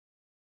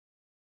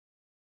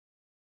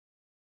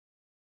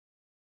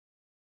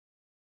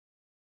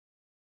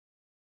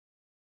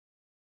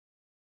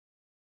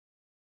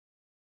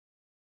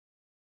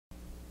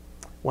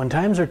When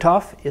times are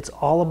tough, it's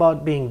all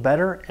about being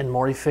better and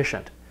more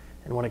efficient.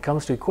 And when it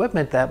comes to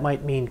equipment, that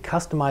might mean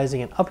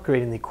customizing and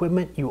upgrading the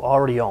equipment you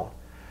already own.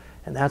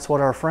 And that's what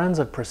our friends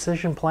at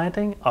Precision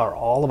Planting are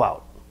all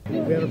about. We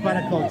have a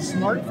product called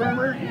Smart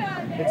Firmer.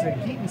 It's a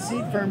heat and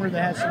seed firmer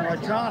that has some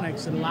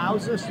electronics that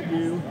allows us to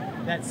do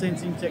that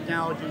sensing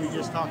technology we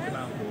just talked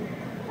about.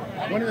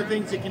 One of the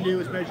things it can do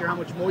is measure how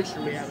much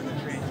moisture we have in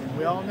the trench. And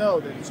we all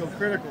know that it's so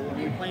critical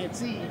when we plant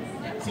seed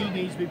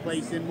needs to be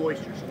placed in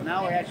moisture. So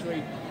now we're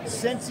actually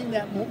sensing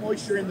that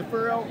moisture in the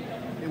furrow,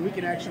 and we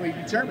can actually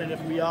determine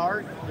if we are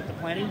at the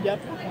planting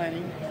depth we're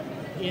planting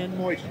in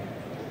moisture.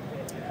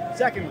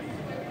 Secondly,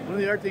 one of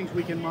the other things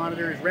we can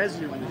monitor is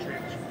residue in the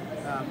trench.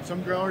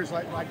 Some growers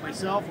like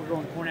myself, we're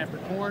growing corn after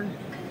corn.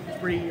 It's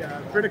pretty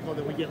critical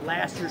that we get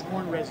last year's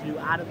corn residue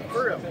out of the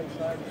furrow.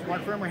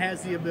 Smart Firmer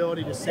has the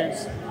ability to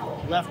sense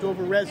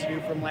leftover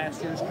residue from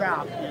last year's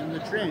crop in the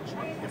trench.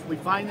 If we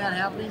find that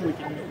happening, we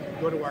can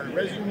go to our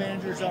residue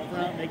managers up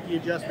front, make the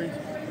adjustments,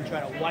 and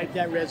try to wipe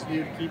that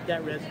residue to keep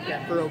that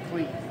furrow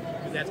clean.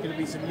 Because that's going to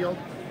be some yield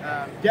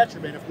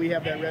detriment if we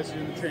have that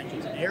residue in the trench.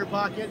 It's an air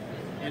pocket,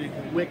 and it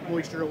can wick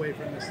moisture away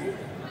from the seed.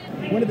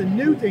 One of the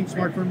new things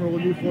Smart Firmer will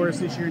do for us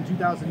this year in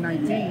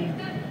 2019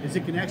 is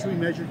it can actually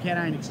measure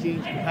cation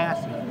exchange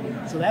capacity.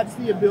 So that's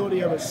the ability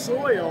of a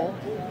soil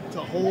to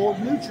hold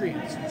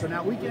nutrients. So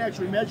now we can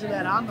actually measure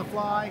that on the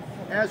fly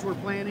as we're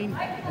planting,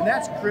 and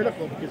that's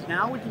critical because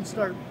now we can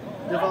start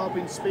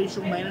developing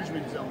spatial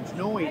management zones,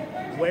 knowing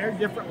where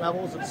different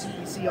levels of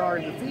CEC are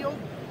in the field,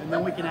 and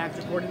then we can act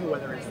accordingly,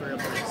 whether it's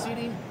variable rate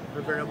seeding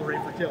or variable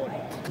rate fertility.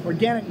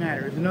 Organic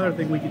matter is another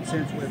thing we can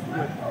sense with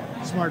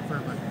Smart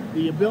Firmer.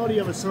 The ability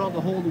of a soil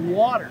to hold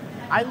water.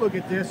 I look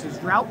at this as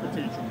drought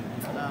potential.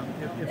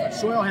 If a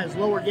soil has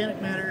low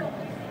organic matter,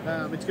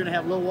 it's going to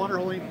have low water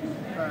holding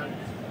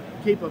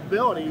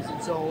capabilities,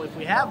 and so if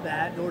we have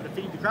that, in order to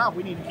feed the crop,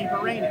 we need to keep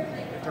it raining.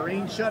 If the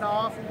rain shut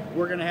off,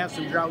 we're going to have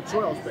some drought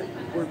soils, but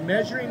we're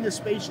measuring this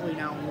spatially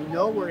now, and we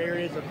know where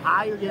areas of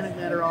high organic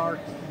matter are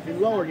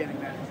and low organic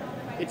matter.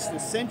 It's the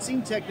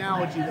sensing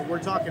technology that we're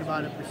talking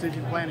about in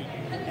precision planting.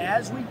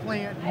 As we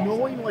plant,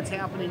 knowing what's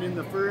happening in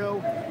the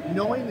furrow,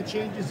 knowing the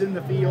changes in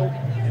the field,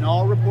 and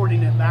all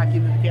reporting it back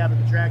into the cab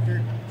of the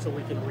tractor so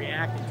we can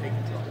react and take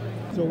control.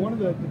 So one of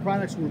the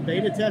products we're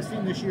beta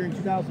testing this year in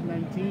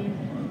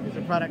 2019 is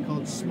a product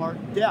called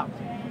SmartDepth.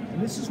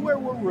 And this is where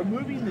we're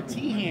removing the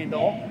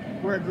T-handle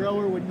where a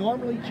grower would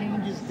normally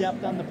change his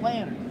depth on the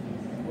planter.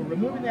 We're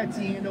removing that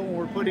T-handle and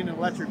we're putting an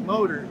electric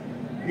motor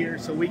here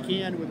so we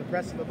can, with the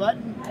press of a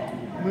button,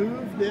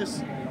 move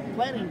this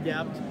planting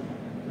depth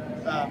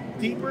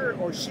deeper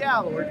or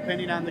shallower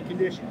depending on the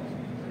conditions.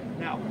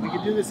 Now, we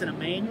can do this in a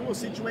manual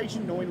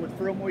situation, knowing what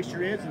furrow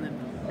moisture is, and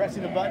then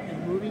pressing a button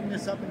and moving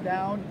this up and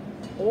down,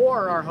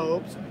 or our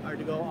hopes are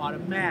to go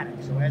automatic.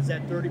 So as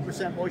that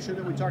 30% moisture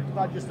that we talked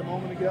about just a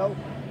moment ago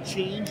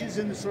changes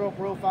in the soil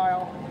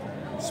profile,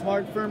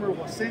 Smart Firmer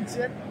will sense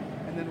it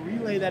and then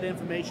relay that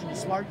information to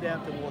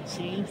SmartDepth, and we'll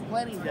change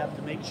planting depth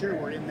to make sure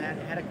we're in that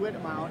adequate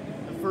amount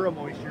of furrow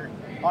moisture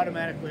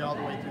automatically all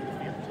the way through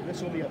the field. So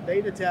this will be a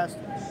beta test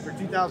for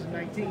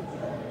 2019,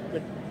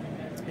 but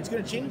it's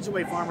going to change the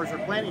way farmers are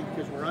planting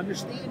because we're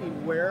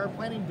understanding where our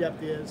planting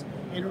depth is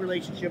in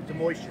relationship to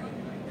moisture.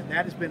 And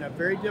that has been a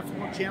very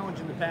difficult challenge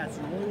in the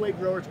past. The only way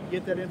growers can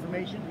get that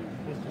information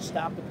is to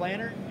stop the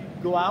planter,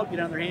 go out, get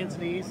on their hands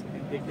and knees,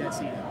 and dig that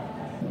seed out.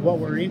 What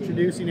we're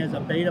introducing as a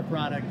beta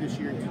product this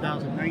year in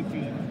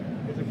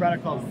 2019 is a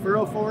product called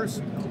FurrowForce,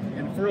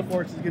 and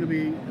FurrowForce is going to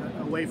be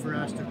a way for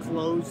us to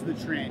close the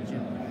trench.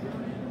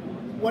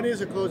 And what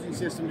is a closing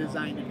system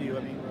designed to do?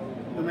 I mean,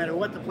 no matter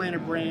what the planter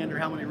brand or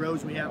how many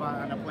rows we have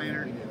on a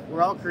planter,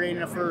 we're all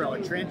creating a furrow,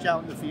 a trench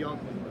out in the field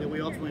that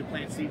we ultimately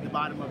plant seed in the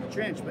bottom of the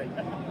trench. But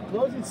the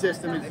closing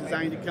system is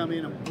designed to come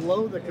in and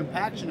blow the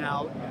compaction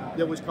out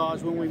that was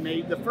caused when we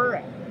made the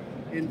furrow.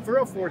 And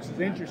FurrowForce is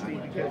interesting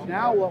because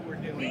now what we're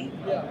doing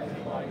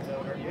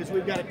is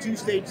we've got a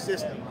two-stage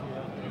system.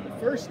 The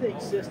first stage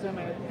system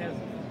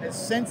has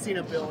sensing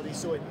ability,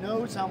 so it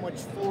knows how much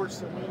force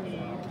that we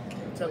need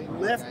to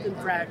lift and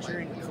fracture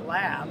and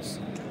collapse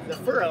the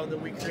furrow that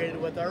we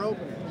created with our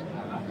opener.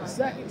 The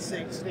second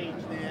stage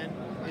then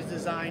is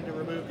designed to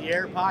remove the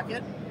air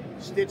pocket,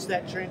 stitch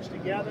that trench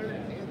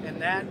together, and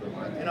that,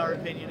 in our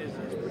opinion, is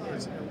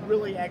a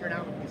really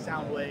agronomically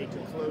sound way to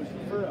close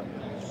the furrow.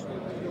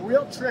 The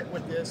real trick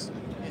with this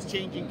is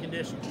changing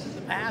conditions. In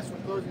the past,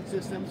 with closing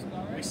systems,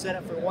 we set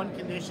it for one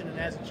condition, and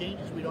as it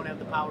changes, we don't have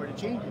the power to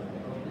change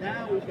it.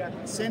 Now we've got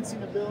the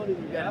sensing ability,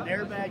 we've got an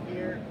airbag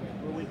here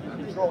where we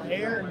can control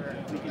air,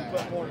 we can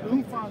put more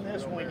oomph on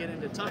this when we get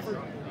into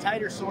tougher,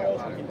 tighter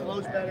soils, we can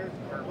close better,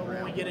 but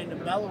when we get into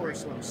mellower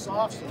soils,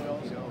 soft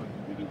soils,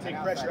 we can take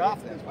pressure off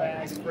of this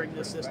bag and bring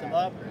this system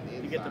up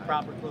to get the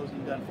proper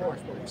closing done for us.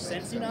 But we're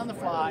sensing on the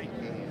fly,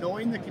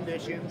 knowing the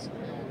conditions,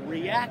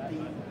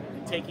 reacting,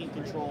 and taking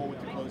control with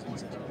the closing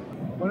system.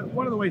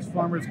 One of the ways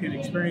farmers can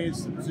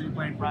experience the precision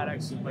planting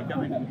products is by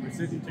coming to the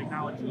Precision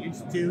Technology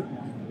Institute.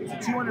 It's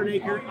a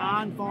 200-acre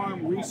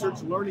on-farm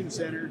research learning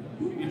center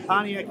in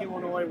Pontiac,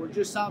 Illinois. We're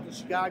just south of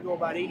Chicago,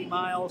 about 80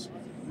 miles.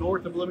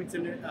 north of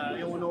Bloomington,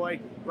 Illinois,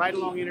 right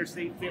along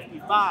Interstate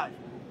 55.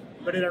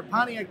 But at our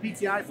Pontiac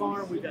PTI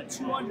farm, we've got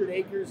 200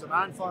 acres of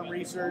on-farm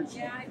research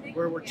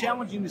where we're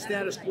challenging the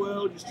status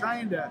quo, just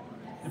trying to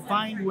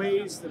find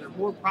ways that are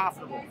more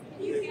profitable.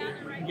 We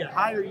can get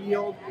higher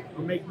yield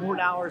or make more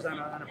dollars on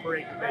a per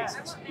acre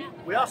basis.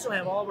 We also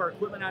have all of our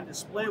equipment on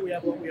display. We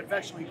have what we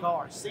affectionately call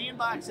our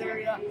sandbox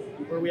area,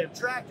 where we have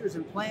tractors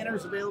and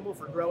planters available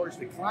for growers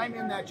to climb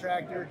in that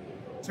tractor,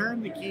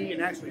 turn the key,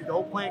 and actually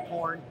go plant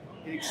corn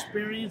and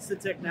experience the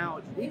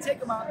technology. We take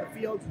them out in the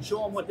fields and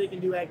show them what they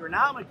can do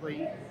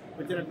agronomically,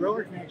 but then a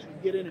grower can actually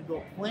get in and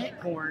go plant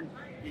corn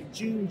in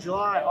June,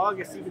 July,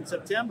 August, even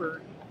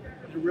September,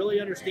 to really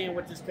understand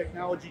what this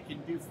technology can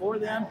do for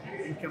them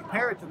and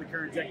compare it to the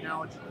current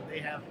technology that they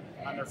have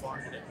on their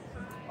farm today.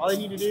 All they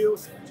need to do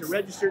to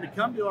register to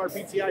come to our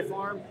PTI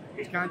farm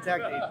is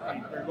contact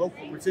their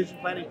local precision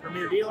planting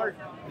premier dealer,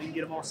 and you can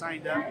get them all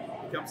signed up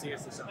and come see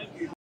us this summer.